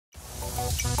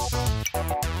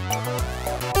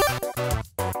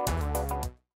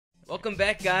Welcome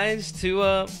back, guys, to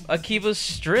Akiba's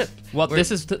Strip. Well, this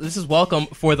is welcome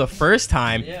for the first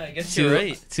time. Yeah, I guess you're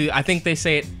right. I think they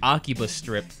say it Akiba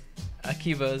Strip.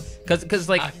 Akiba's. Cause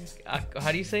like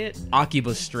how do you say it?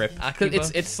 Akiba Strip. Akiba?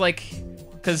 It's like,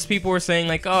 cause people were saying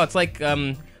like, oh, it's like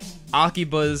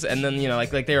Akiba's, and then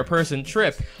like they're a person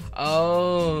trip.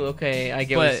 Oh, okay, I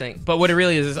get what you're saying. But what it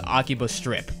really is Akiba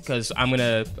Strip, cause I'm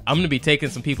gonna be taking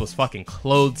some people's fucking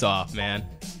clothes off, man.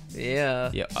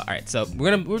 Yeah. Yeah. All right. So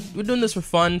we're doing this for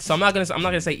fun. So I'm not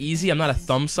gonna say easy. I'm not a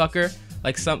thumb sucker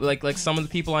like some of the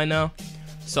people I know.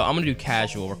 So I'm gonna do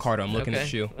casual. Ricardo, I'm looking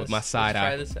at you with my side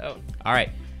eye. Let's try this out. All right.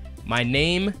 My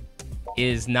name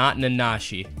is not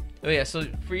Nanashi. Oh yeah. So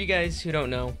for you guys who don't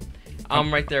know,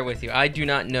 I'm right there with you. I do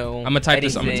not know. I'm gonna type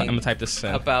this. I'm gonna type this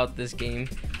in. About this game.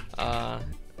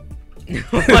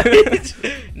 What?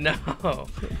 No.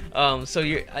 So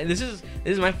this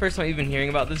is my first time even hearing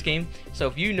about this game. So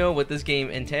if you know what this game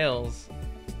entails,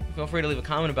 feel free to leave a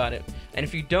comment about it. And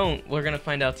if you don't, we're gonna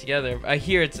find out together. I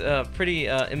hear it's a pretty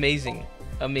amazing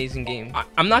game.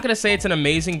 I'm not gonna say it's an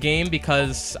amazing game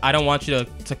because I don't want you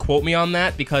to quote me on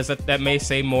that, because that may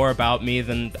say more about me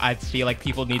than I feel like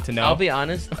people need to know. I'll be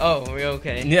honest. Oh,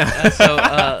 okay. Yeah.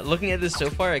 So looking at this so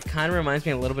far, it kind of reminds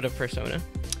me a little bit of Persona.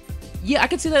 Yeah, I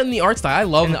can see that in the art style. I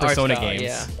love the Persona style, games.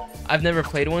 Yeah. I've never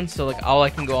played one, so like all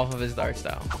I can go off of is the art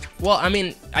style. Well, I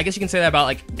mean, I guess you can say that about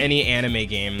like any anime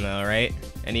game though, right?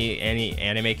 Any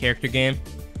anime character game.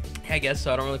 I guess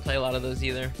so. I don't really play a lot of those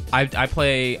either. I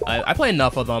play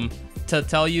enough of them to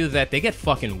tell you that they get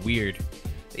fucking weird.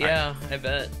 Yeah, I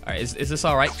bet. All right, is this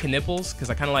all right, Knipples? Because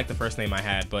I kind of like the first name I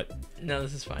had, but no,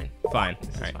 this is fine. Fine.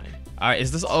 This is fine. All right,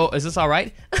 is this all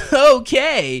right?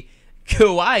 Okay.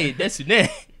 Kawaii desu ne.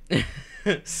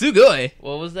 Sugoi.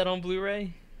 What was that on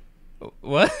Blu-ray?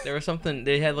 What? There was something.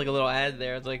 They had like a little ad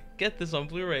there. It's like, get this on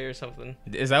Blu-ray or something.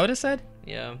 Is that what it said?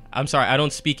 Yeah. I'm sorry, I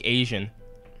don't speak Asian.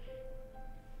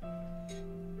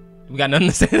 We got nothing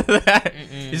to say to that.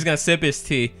 He's just gonna sip his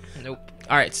tea. Nope.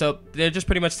 All right, so they're just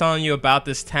pretty much telling you about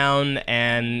this town,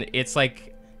 and it's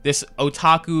like this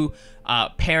otaku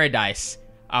paradise.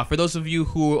 For those of you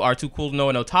who are too cool to know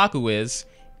what an otaku is,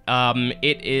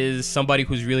 it is somebody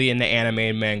who's really into anime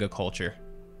and manga culture.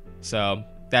 So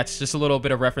that's just a little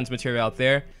bit of reference material out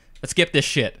there. Let's skip this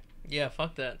shit. Yeah,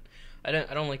 fuck that. I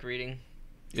don't like reading.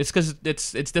 It's because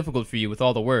it's difficult for you with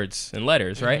all the words and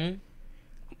letters, right?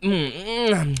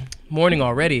 Morning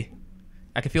already.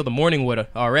 I can feel the morning wood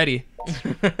already.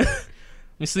 Let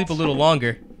me sleep a little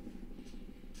longer.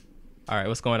 All right,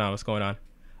 what's going on?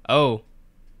 Oh.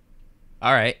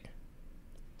 All right.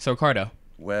 So Ricardo.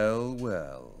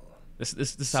 Well. This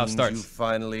is how it starts. You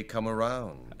finally come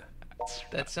around.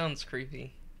 That sounds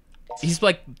creepy. He's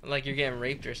like you're getting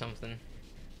raped or something.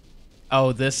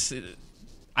 Oh, this.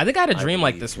 I think I had a dream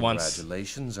like this once.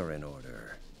 Congratulations are in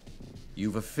order.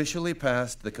 You've officially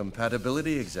passed the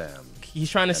compatibility exam.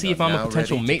 He's trying to see if I'm a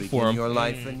potential mate for him. Your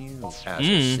life anew as a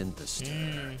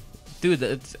synthester. Dude,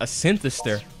 it's a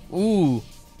synthester. Ooh.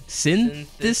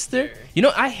 Synthester? You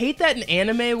know, I hate that in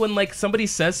anime when like somebody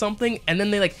says something and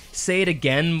then they like say it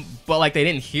again, but like they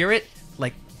didn't hear it.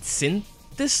 Like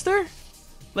synthester?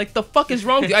 Like the fuck is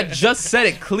wrong with you? I just said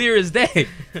it clear as day.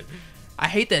 I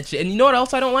hate that shit. And you know what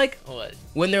else I don't like? What?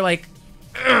 When they're like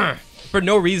for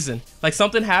no reason. Like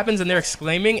something happens and they're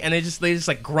exclaiming and they just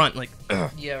like grunt like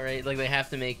Yeah, right. Like they have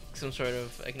to make some sort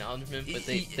of acknowledgement, but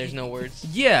there's no words.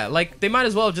 Yeah, like they might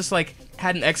as well have just like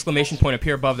had an exclamation point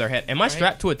appear above their head. Am I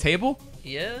strapped to a table?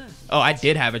 Yeah. Oh, I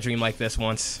did have a dream like this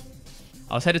once.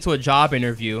 I was headed to a job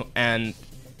interview, and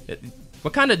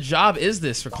what kind of job is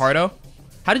this, Ricardo?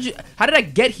 How did I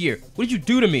get here? What did you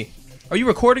do to me? Are you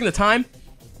recording the time?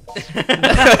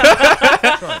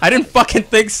 I didn't fucking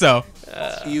think so.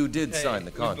 You did sign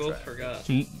the contract. We both forgot.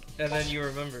 And then you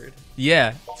remembered.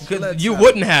 Yeah. You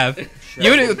wouldn't have.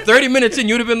 You would 30 minutes in,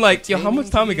 you'd have been like, yo, how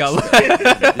much time we got left?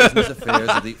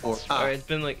 Alright, it's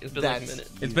been like a minute.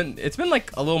 It's been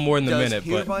like a little more than a minute,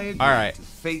 but alright.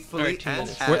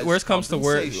 Worst comes to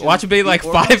worst. Watch it be like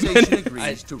 5 minutes.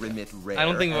 I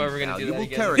don't think we're ever gonna do that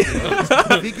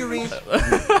again. Figurines,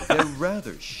 they're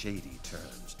rather shady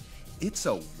terms. It's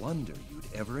a wonder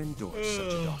you'd ever endorse such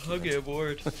a document. I'll get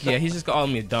bored. Yeah, he's just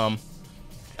calling me dumb.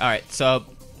 Alright, so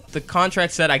the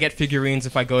contract said I get figurines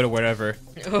if I go to whatever.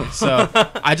 So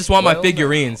I just want my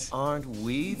figurines. Aren't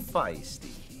we feisty?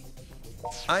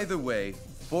 Either way,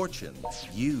 fortune,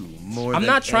 you more I'm than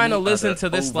not trying to any listen other to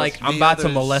this over like I'm the about to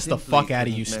others molest the simply fuck out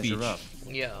of you couldn't speech. measure up.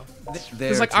 Yeah.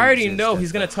 It's like I already know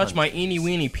he's gonna touch my eeny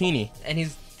weeny peeny. And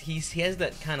he has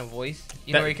that kind of voice,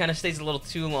 where he kind of stays a little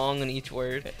too long on each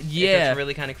word. Yeah. It's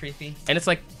really kind of creepy. And it's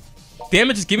like,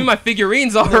 Damn it, just give me my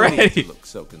figurines No need already. to look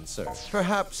so concerned.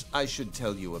 Perhaps I should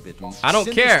tell you a bit more. I don't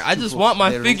care. I just want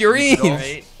my figurines.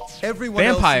 Right? Everyone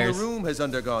Vampires. else in the room has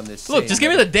undergone this. Look, same just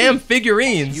give me the damn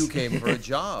figurines. You came for a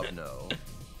job, no?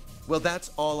 Well,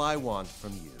 that's all I want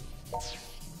from you.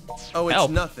 Oh, it's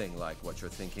Help. nothing like what you're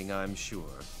thinking, I'm sure.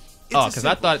 It's Oh, a because I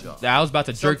simple thought job. that I was about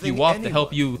to jerk Something you off to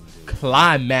help anyone you can do.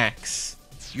 climax.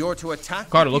 You're to attack.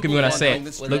 Carter, the look at me people when I say wandering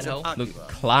it. the Would that streets of help? Look, Akiba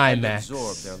climax. and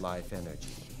absorb their life energy.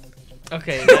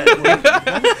 Okay. I'm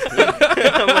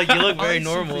like, you look very I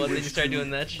normal, simply and then you wish start to doing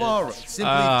that shit. borrow,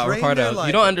 simply drain Ricardo, their you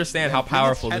life don't energy, understand then how bring it,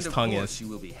 powerful and this of tongue course is. you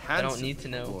will be I don't need to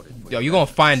handsomely know. rewarded for Yo, your you gonna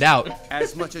find out. efforts.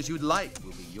 As much as you'd like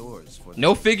will be yours for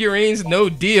No figurines, no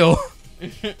deal.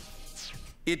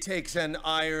 It takes an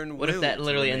iron What if will that to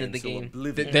literally remain ended the so game?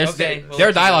 oblivious. There's Okay, well, there are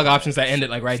let's see. dialogue options that ended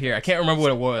like right here. I can't remember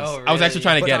what it was. Oh, I was actually really?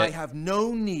 trying to But get I it. have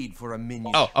no need for a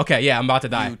minion. Oh, okay, yeah, I'm about to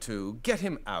die. You two, get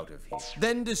him out of here.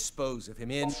 Then dispose of him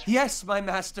in. Yes, my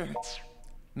master.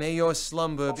 May your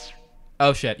slumber be.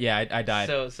 Oh shit, yeah, I died.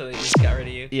 So they just got rid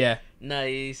of you. Yeah,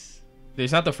 Nice.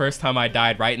 it's not the first time I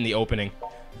died right in the opening.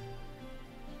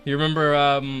 You remember?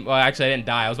 Well, actually, I didn't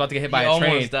die. I was about to get hit by You a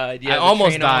train. almost died. Yeah, I the almost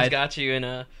train died. got you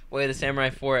in Way of the Samurai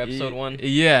 4 episode 1.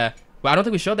 Yeah, but I don't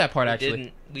think we showed that part We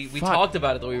actually. didn't. We Fuck. talked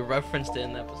about it though. We referenced it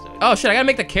in the episode. Oh shit, I gotta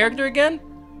make the character again?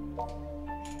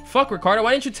 Fuck, Ricardo,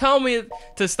 why didn't you tell me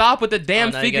to stop with the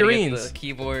damn now you gotta get figurines? the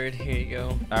keyboard. Here you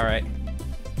go. Alright.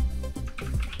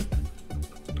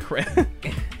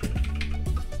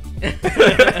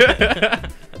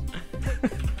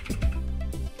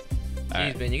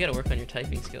 Jeez, man, you gotta work on your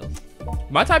typing skills.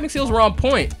 My typing skills were on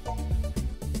point.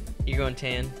 You're going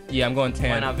tan. Yeah, I'm going Why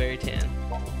tan. not very tan?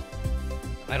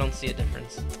 I don't see a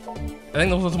difference. I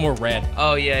think this one's more red.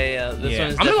 Oh yeah. This Yeah, one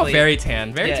is I'm gonna go definitely- very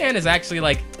tan. Very Yeah. tan is actually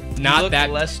like you not look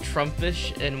that. less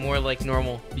Trumpish and more like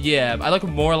normal. Yeah, I look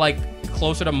more like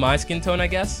closer to my skin tone, I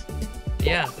guess.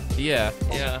 Yeah. Yeah,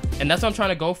 and that's what I'm trying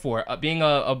to go for. Being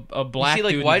a black See,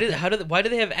 like, dude. why do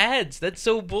they have ads? That's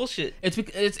so bullshit.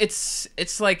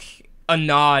 It's like a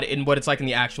nod in what it's like in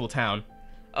the actual town.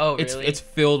 Oh, really? It's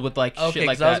filled with like okay, shit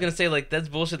like 'cause that. I was gonna say like that's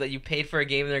bullshit that you paid for a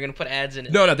game and they're gonna put ads in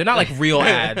it. No, they're not like real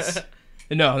ads.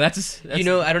 No, that's You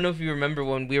know, I don't know if you remember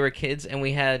when we were kids and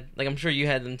we had, like, I'm sure you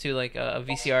had them too, like a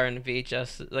VCR and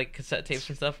VHS, like cassette tapes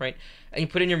and stuff, right? And you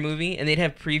put in your movie and they'd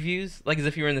have previews, like as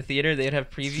if you were in the theater, they'd have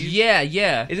previews.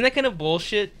 Yeah. Isn't that kind of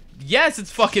bullshit? Yes,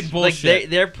 it's fucking bullshit. Like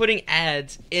they're putting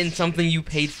ads in something you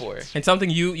paid for. And something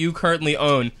you currently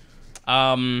own.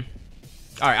 All right,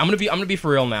 I'm gonna be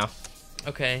for real now.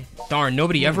 Okay. Darn,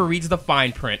 nobody ever reads the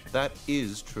fine print. That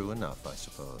is true enough, I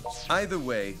suppose. Either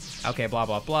way, Okay, blah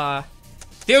blah blah.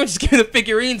 Damn, just give me the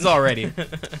figurines already.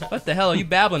 What the hell are you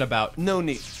babbling about? no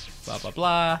need. Blah blah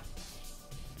blah.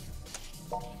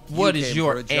 What You is came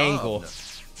your for a job, angle? no?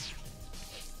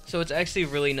 So it's actually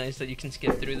really nice that you can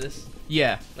skip through this,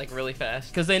 Yeah, like, really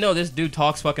fast. because they know this dude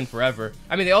talks fucking forever.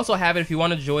 I mean, they also have it if you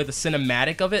want to enjoy the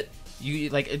cinematic of it. You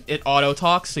like it auto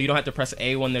talks, so you don't have to press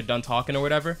A when they're done talking or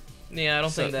whatever. Yeah, I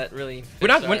don't So- think that really We're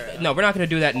not. fits We're not gonna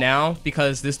do that now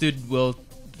because this dude will.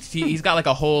 He's got like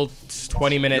a whole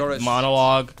 20-minute You're a-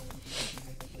 monologue.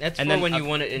 That's and for then when up- you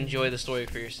want to enjoy the story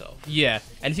for yourself. Yeah,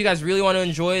 and if you guys really want to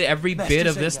enjoy every Master bit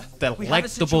of this Zenya, we have a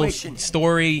delectable situation.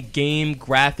 story, game,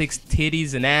 graphics,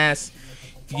 titties, and ass,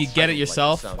 you get it like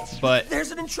yourself. the sound of it. But There's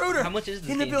an intruder. How much is this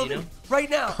in the game, do you building know? right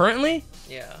now? currently,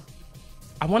 Yeah.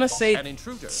 I want to say An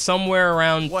intruder. somewhere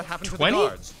around What happened 20. to the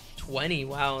guards? 20.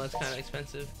 Wow, that's kind of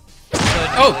expensive. So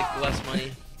it'd be, like, less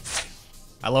money.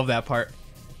 I love that part.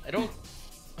 I don't.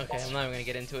 Okay, I'm not even gonna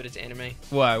get into it. It's anime.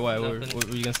 Why? What Nothing.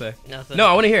 were you gonna say? Nothing. No,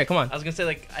 I want to hear it. Come on. I was gonna say,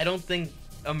 like, I don't think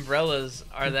umbrellas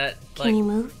are that like Can you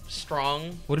move?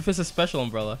 strong. What if it's a special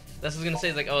umbrella? That's what I was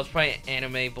gonna say. Like, oh, it's probably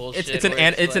anime bullshit. It's an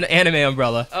where it's an like, anime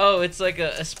umbrella. Oh, it's like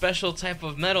a special type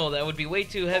of metal that would be way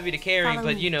too heavy to carry, Follow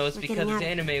but me. you know, it's We're because getting it's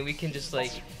out of anime. We can just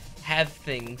like have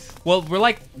things. Well, we're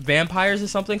like vampires or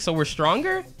something, so we're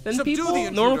stronger than Subdue people, the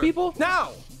intruder. normal people.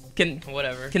 Now! Can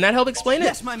Whatever. that help explain it?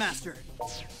 Yes, my master.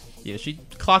 Yeah, she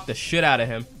clocked the shit out of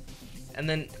him. And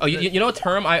then. Oh, you know a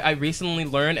term I recently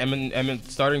learned and I'm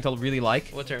starting to really like?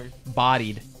 What term?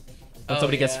 Bodied. When Oh,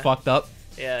 somebody gets yeah. fucked up.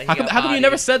 Yeah. How come you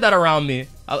never said that around me?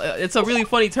 It's a really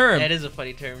funny term. That is a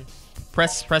funny term.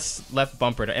 Press left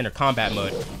bumper to enter combat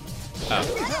mode.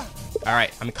 Oh. All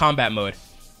right, I'm in combat mode.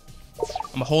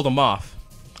 I'm gonna hold them off.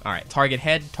 All right, target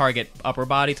head, target upper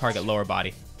body, target lower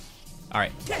body. All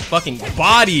right, fucking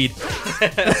bodied.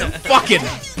 Fucking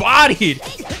bodied.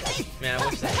 Man, I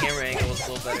wish the camera angle was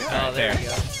a little better. Oh, there there. we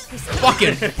go.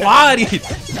 Fucking bodied. Dude,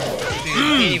 he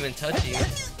can't even touch you.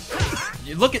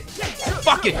 You look at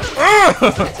fucking.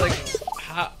 It's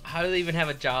like, how do they even have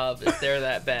a job if they're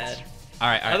that bad? All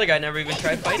right. The other guy never even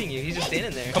tried fighting you. He's just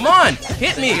standing there. Come on,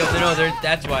 hit me. No,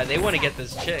 that's why they want to get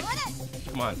this chick.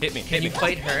 Come on, hit me. Can you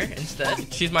fight her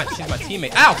instead? She's my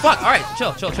teammate. Ow, fuck. All right, chill.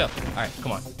 All right,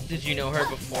 come on. Did you know her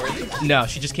before this? No,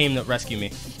 she just came to rescue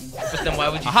me. But then why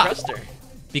would you trust her?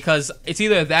 Because it's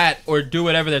either that or do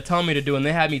whatever they're telling me to do, and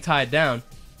they had me tied down.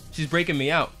 She's breaking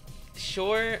me out.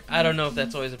 Sure. I don't know if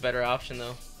that's always a better option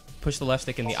though. Push the left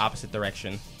stick in the opposite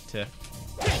direction to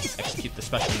execute the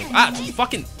special move. Ah,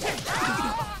 fucking.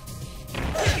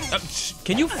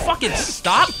 Can you fucking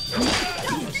stop?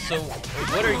 So,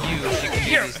 what are you if you can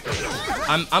do these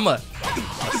things? I'm a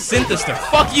synthesizer.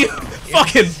 Fuck you.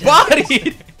 Fucking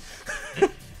bodied.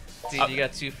 Dude, you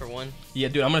got 2 for 1. Yeah,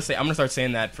 dude, I'm gonna start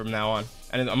saying that from now on,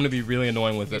 and I'm gonna be really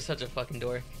annoying with You're it. such a fucking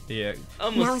dork. Yeah.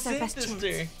 I'm Now a is our best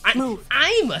synthesizer. Move.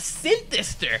 I'm a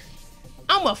synthesizer.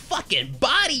 I'm a fucking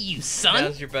body, you son.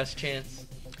 Now's your best chance.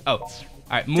 Oh, all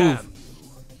right, move. Damn.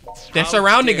 They're How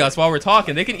surrounding dare- us while we're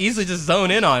talking. They can easily just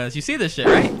zone in on us. You see this shit,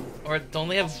 right? Or don't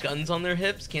they have guns on their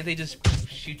hips? Can't they just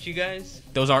shoot you guys?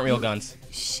 Those aren't real guns.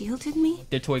 Shielded me?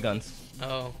 They're toy guns.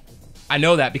 Oh, I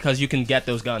know that because you can get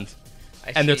those guns,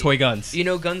 I and they're see. toy guns. You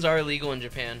know, guns are illegal in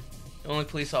Japan. Only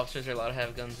police officers are allowed to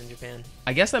have guns in Japan.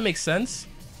 I guess that makes sense,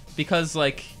 because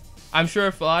like, I'm sure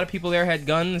if a lot of people there had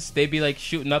guns, they'd be like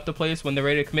shooting up the place when they're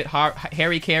ready to commit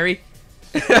Harry Carry.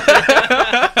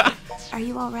 Are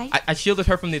you alright? I shielded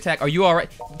her from the attack. Are you all right?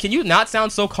 Can you not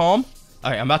sound so calm? All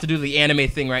right, I'm about to do the anime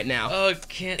thing right now. Oh,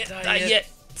 can't die Not yet.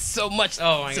 So much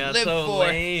Oh my to god, live so for.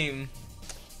 lame.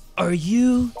 Are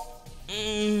you?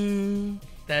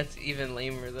 That's even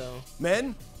lamer though.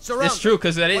 Men, surround. It's true,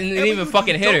 because I didn't even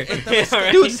fucking hit her. Yeah,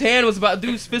 right. Dude's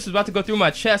fist was about to go through my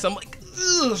chest. I'm like,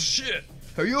 ugh, shit.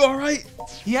 Are you all right?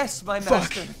 Yes, my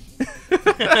master.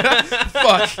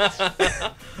 Fuck.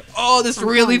 Oh, this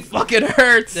really fucking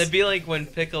hurts. That'd be like when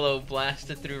Piccolo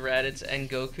blasted through Raditz and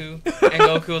Goku, and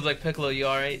Goku was like, "Piccolo, you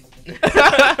all right?"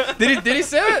 Did he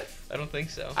say it? I don't think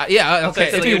so. Yeah.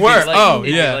 Okay. So If it'd he be were, like- oh it'd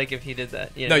be yeah. like if he did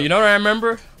that. You No, know? you know what I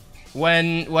remember?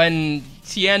 When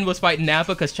Tien was fighting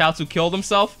Nappa because Chaozu killed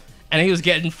himself, and he was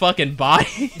getting fucking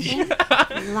bodied,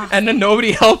 and then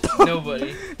nobody helped him.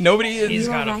 Nobody. Nobody He's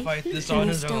You gotta alright? fight this Can on you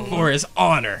his still own. hear? for his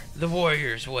honor. The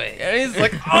warrior's way. And he's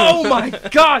like, oh my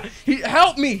god,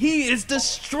 help me! He is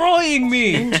destroying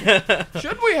me.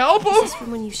 Should we help This him? is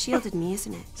from when you shielded me,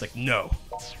 isn't it? It's like, no.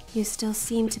 You still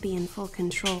seem to be in full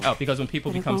control. Oh, because when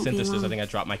people But it become won't be synthesizers, I long. think I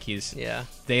dropped my keys. Yeah.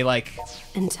 They like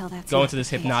Until that's go not into this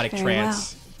the case. hypnotic Very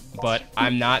trance. But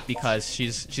I'm not, because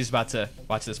she's about to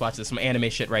watch this, some anime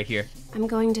shit right here. well. I'm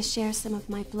going to share some of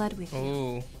my blood with you.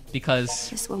 Ooh. Because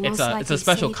This will it's most a likely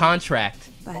special save you. contract.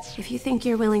 But if you think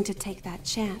you're willing to take that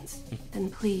chance, then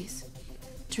please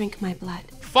drink my blood.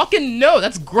 Fucking no,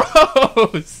 that's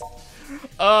gross.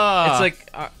 It's like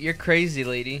you're crazy,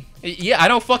 lady. Yeah, I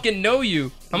don't fucking know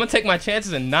you. I'm gonna take my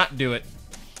chances and not do it.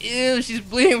 Ew, she's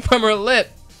bleeding from her lip.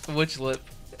 Which lip?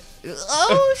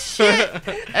 Oh shit,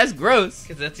 that's gross.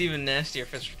 Because that's even nastier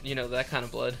if it's that kind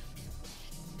of blood.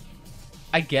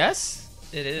 I guess.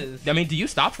 It is. I mean, do you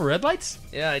stop for red lights?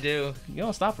 Yeah, I do. You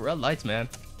don't stop for red lights, man.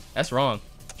 That's wrong.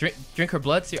 Drink her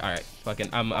blood. See, all right, fucking.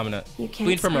 I'm gonna You can't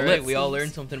bleed from her All stop lip. right, we all things.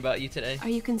 learned something about you today. Are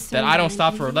you concerned That I don't that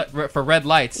stop I'm leaving? for red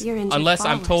lights You're injured unless far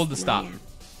I'm worse told to than I stop. am.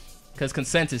 Because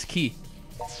consent is key.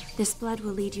 This blood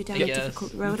will lead you down I a guess.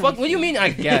 difficult road. Fuck. I What do you fear. mean? I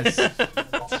guess.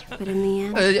 But in the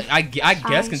end, I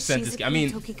guess consent is key. I mean,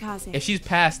 Tokikaze, if she's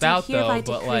passed do out hereby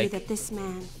though, but decree like, that this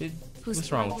man, whose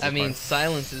what's wrong with blood I that mean, part?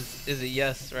 silence is a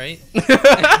yes, right?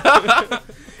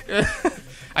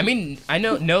 I mean, I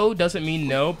know no doesn't mean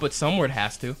no, but some word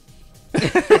has to.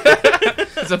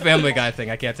 It's a Family Guy thing.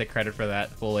 I can't take credit for that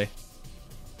fully.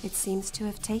 it seems to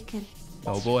have taken,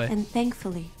 Oh boy. and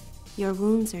thankfully, your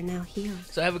wounds are now healed.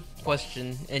 So I have a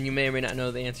question, and you may or may not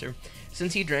know the answer.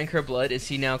 Since he drank her blood, is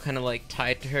he now kind of like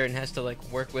tied to her and has to like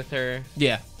work with her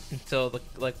Yeah. until the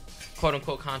like quote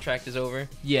unquote contract is over?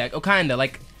 Yeah. Oh, kinda.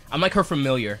 Like I'm like her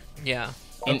familiar. Yeah.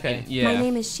 In- Okay. in- yeah. My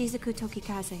name is Shizuku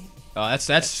Tokikaze. Oh,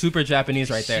 that's super Japanese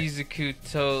right there. Shizuku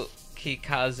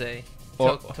Tokikaze.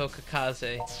 Or-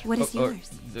 Tokikaze. What is Or- yours?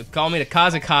 call me the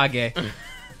Kazekage.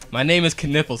 My name is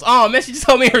Knipples. Oh man, she just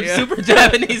told me her Yeah. super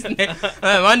Japanese name.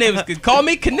 My name is. Call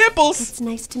me Knipples. It's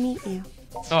nice to meet you.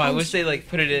 Oh, I wish they like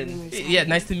put it in. Yeah,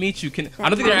 nice to meet you. I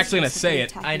don't think they're actually gonna say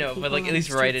it. I know, but like at least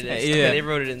write it in. Yeah. Okay, they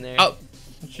wrote it in there. Oh,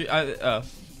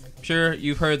 sure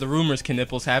you've heard the rumors,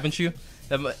 Knipples, haven't you?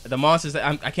 The monsters.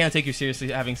 I can't take you seriously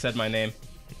having said my name.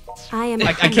 I am.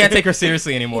 I can't take her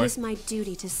seriously It anymore. is my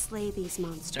duty to slay these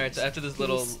monsters. All right, so after this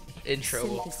little These intro,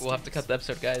 we'll have to cut the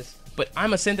episode, guys. but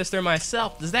I'm a sinister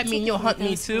myself. Does that mean you'll hunt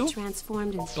me too?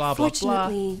 Transformed and Blah, blah, blah.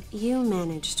 fortunately, you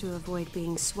managed to avoid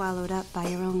being swallowed up by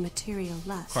your own material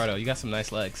lust. Cardo, you got some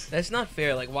nice legs. That's not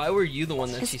fair. Like, why were you the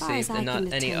one that As she far saved as I and not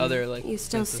can any determine, other, like, you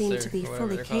still seem sister to be or whatever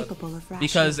fully they're called? capable of rational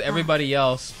Because thought. everybody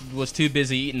else was too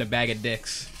busy eating a bag of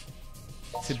dicks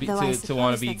to Though I want to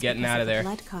suppose be that's getting because out of of the there.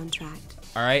 blood contract.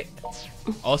 All right.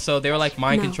 Also, they were like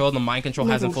mind No. controlled. The mind control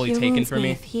hasn't Living, fully your taken wounds for may me.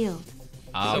 have healed,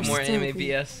 Some more still anime be-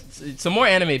 BS. Some more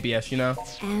anime BS, you know.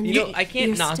 and You know, I can't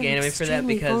you're knock still anime for that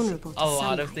extremely because vulnerable to a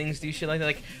lot of sunlight. things do shit like that.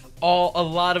 Like, a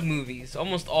lot of movies,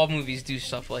 almost all movies do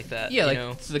stuff like that. Yeah, you like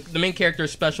know? so the main character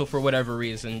is special for whatever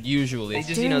reason. Usually, They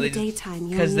just, During you know, the they just daytime,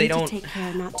 you'll 'cause they need don't- to take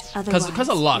care not to otherwise because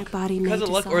of luck. your body may because of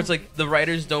luck, or it's dissolve. like the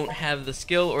writers don't have the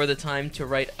skill or the time to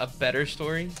write a better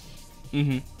story,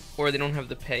 or they don't have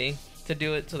the pay to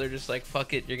do it, so they're just like,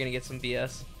 fuck it, you're gonna get some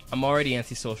BS. I'm already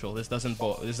antisocial. This doesn't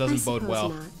bode I bode suppose well.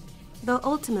 not. Though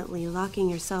ultimately, locking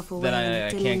yourself away That in I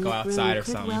a can't dimly go lit outside room or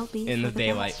could something well be in for the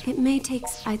daylight. best. It may take.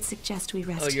 I'd suggest we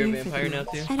rest Oh, you're a here for the vampire now, night.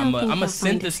 too? I don't I'm a think they'll find us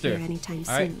sinister. here anytime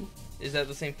All right. soon. Is that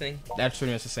the same thing? That's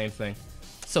pretty much the same thing.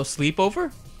 So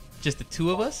sleepover? Just the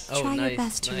two of us? Oh, Try nice, your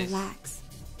best to nice. relax.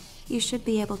 You should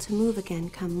be able to move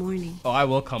again come morning. Oh, I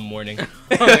will come morning.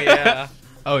 Oh yeah.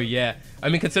 Oh yeah. I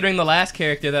mean, considering the last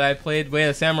character that I played Way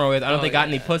of Samurai with, I don't Oh, think got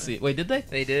any yeah. pussy. Wait, did they?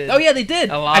 They did. Oh yeah, they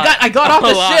did. A lot. I got off A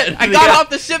the lot. ship. I got Yeah. off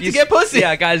the ship to get pussy.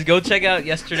 Yeah, guys, go check out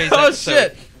yesterday's Oh, episode.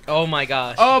 shit. Oh my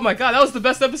gosh. Oh my god, that was the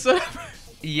best episode ever.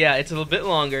 Yeah, it's a little bit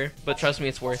longer, but trust me,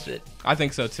 it's worth it. I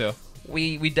think so too.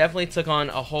 We definitely took on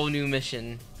a whole new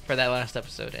mission for that last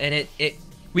episode, and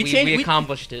We we changed-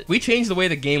 accomplished it. We changed the way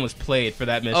the game was played for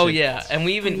that mission. Oh yeah, and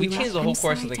we Are you changed up? the whole I'm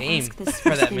course sorry of the to game ask this for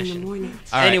first that thing in the mission. morning.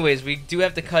 All right. Anyways, we do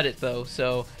have to cut it though,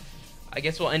 so I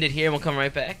guess we'll end it here and we'll come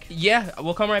right back. Yeah,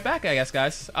 we'll come right back, I guess,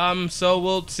 guys. So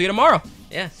we'll see you tomorrow.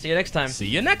 Yeah, see you next time. See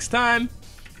you next time.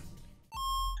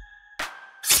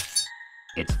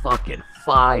 It's fucking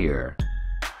fire.